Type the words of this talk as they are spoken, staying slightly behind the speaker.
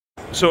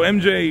So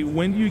MJ,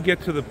 when do you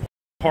get to the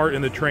part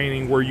in the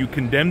training where you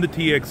condemn the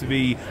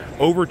TXV,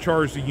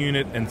 overcharge the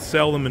unit, and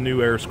sell them a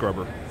new air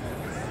scrubber?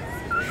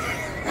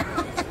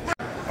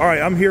 All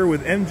right, I'm here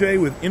with MJ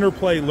with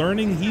Interplay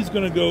Learning. He's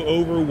going to go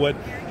over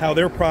how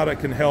their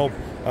product can help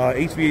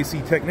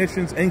HVAC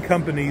technicians and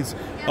companies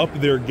up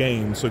their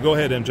game. So go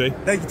ahead, MJ.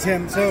 Thank you,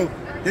 Tim. So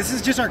this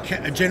is just our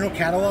general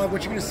catalog.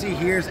 What you're going to see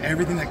here is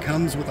everything that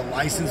comes with a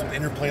license with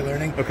Interplay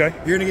Learning. Okay.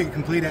 You're going to get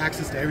complete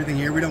access to everything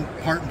here. We don't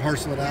part and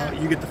parcel it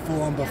out. You get the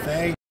full-on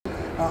buffet.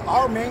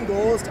 Our main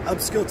goal is to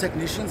upskill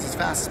technicians as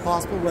fast as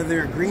possible, whether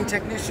they're a green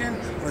technician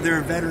or they're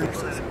a veteran.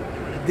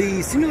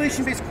 The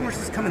simulation-based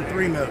courses come in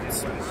 3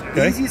 modes. Okay.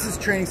 The easiest is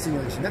training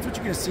simulation. That's what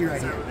you're going to see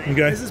right here.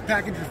 Okay. This is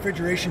package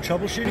refrigeration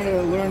troubleshooting. I'm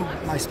going to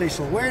learn my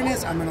spatial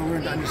awareness. I'm going to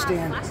learn to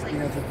understand,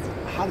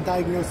 how to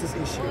diagnose this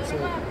issue. So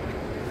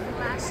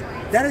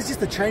that is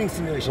just the training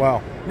simulation.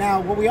 Wow.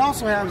 Now, what we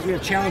also have is we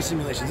have challenge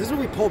simulations. This is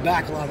where we pull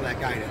back a lot of that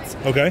guidance.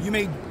 Okay.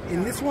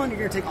 In this one, you're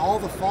going to take all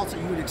the faults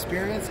that you would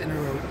experience in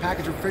a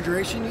package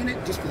refrigeration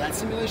unit just for that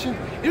simulation.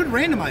 It would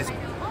randomize them.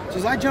 So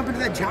as I jump into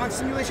that challenge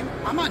simulation,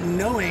 I'm not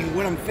knowing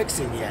what I'm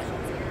fixing yet.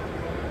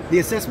 The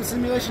assessment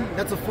simulation,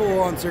 that's a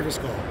full-on service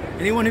call.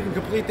 Anyone who can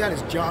complete that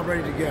is job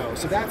ready to go.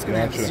 So that's going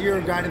to have zero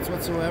guidance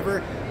whatsoever.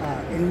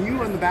 And you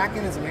on the back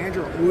end as a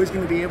manager are always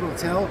going to be able to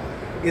tell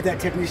if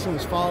that technician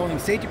was following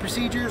safety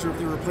procedures or if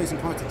they're replacing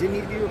parts that didn't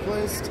need to be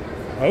replaced.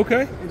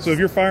 Okay. So if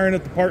you're firing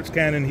at the parts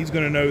cannon, he's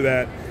going to know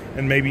that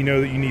and maybe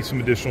know that you need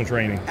some additional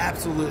training.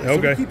 Absolutely.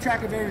 Okay. So we keep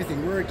track of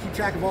everything. We're going to keep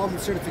track of all the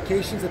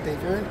certifications that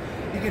they've earned.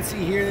 You can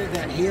see here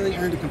that Haley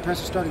earned a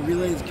compressor starting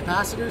relays and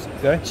capacitors.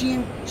 Okay.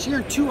 She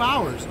earned 2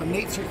 hours of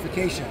NATE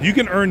certification. You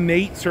can earn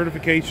NATE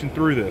certification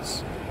through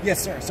this.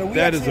 Yes, sir. So we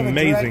that is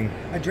amazing.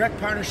 A direct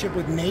partnership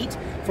with NATE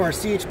for our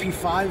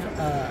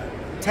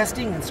CHP5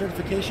 testing and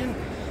certification.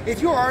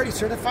 If you're already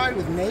certified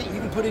with NATE, you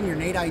can put in your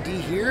NATE ID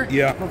here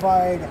to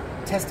provide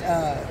test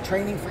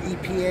training for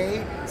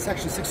EPA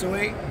Section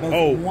 608,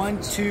 both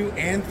 1, 2,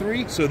 and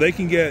 3. So they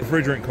can get a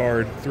refrigerant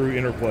card through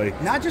Interplay.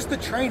 Not just the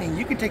training,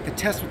 you can take the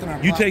test within our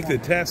platform. You take the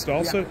test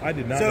also? Yeah. I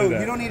did not know that. So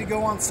you don't need to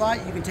go on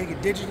site. You can take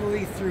it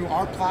digitally through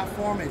our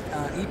platform. At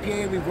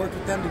EPA, we've worked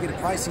with them to get a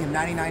pricing of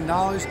 $99.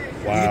 Wow.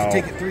 You get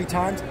to take it 3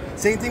 times.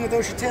 Same thing with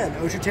OSHA 10.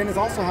 OSHA 10 is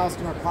also housed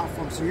in our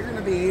platform, so you're going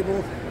to be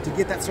able to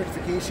get that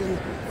certification.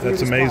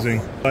 That's amazing.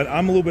 Platform. But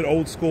I'm a little bit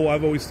old school.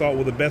 I've always thought,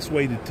 well, the best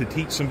way to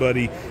teach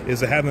somebody is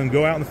to have them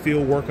go out in the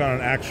field, work on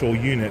an actual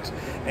unit.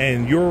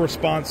 And your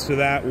response to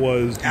that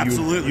was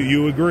absolutely.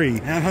 You agree.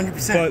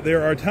 100%. But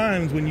there are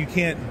times when you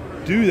can't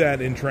do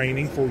that in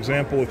training. For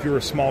example, if you're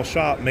a small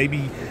shop,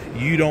 maybe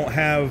you don't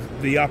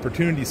have the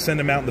opportunity to send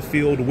them out in the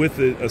field with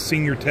a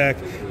senior tech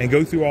and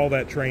go through all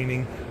that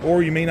training,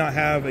 or you may not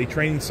have a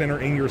training center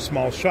in your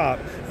small shop,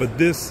 but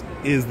this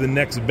is the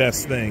next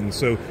best thing.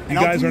 So you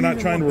guys are not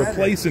trying to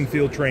replace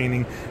in-field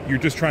training, you're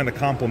just trying to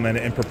complement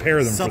it and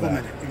prepare them for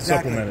that.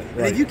 Exactly. Supplement it. Right.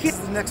 And if you can't,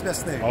 it's the next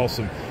best thing.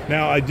 Awesome.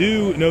 Now I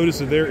do notice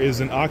that there is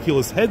an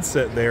Oculus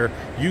headset there.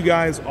 You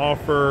guys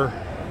offer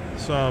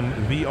some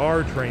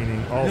VR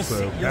training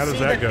also. How does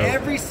that go?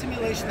 Every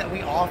simulation that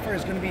we offer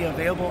is going to be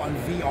available on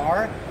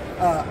VR.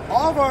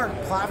 All of our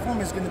platform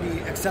is going to be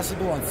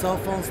accessible on cell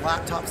phones,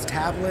 laptops,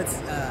 tablets,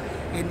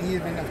 and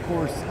even, of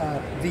course,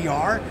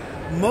 VR.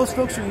 Most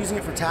folks are using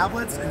it for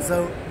tablets, and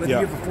so whether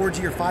you have a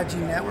 4G or 5G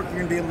network, you're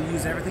going to be able to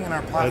use everything in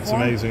our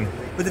platform. That's amazing.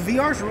 But the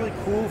VR is really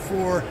cool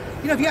for,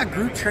 if you got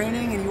group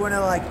training and you want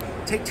to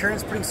take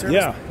turns putting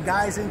service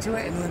guys into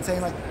it, and then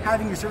saying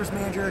having your service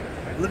manager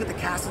look at the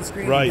casting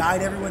screen and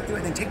guide everyone through it,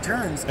 and then take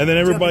turns. And then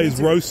everybody's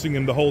roasting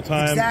him the whole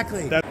time.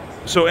 Exactly.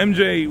 So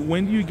MJ,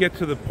 when do you get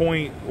to the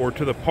point or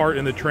to the part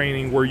in the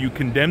training where you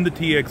condemn the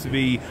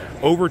TXV,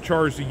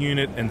 overcharge the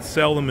unit, and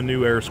sell them a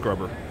new air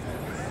scrubber?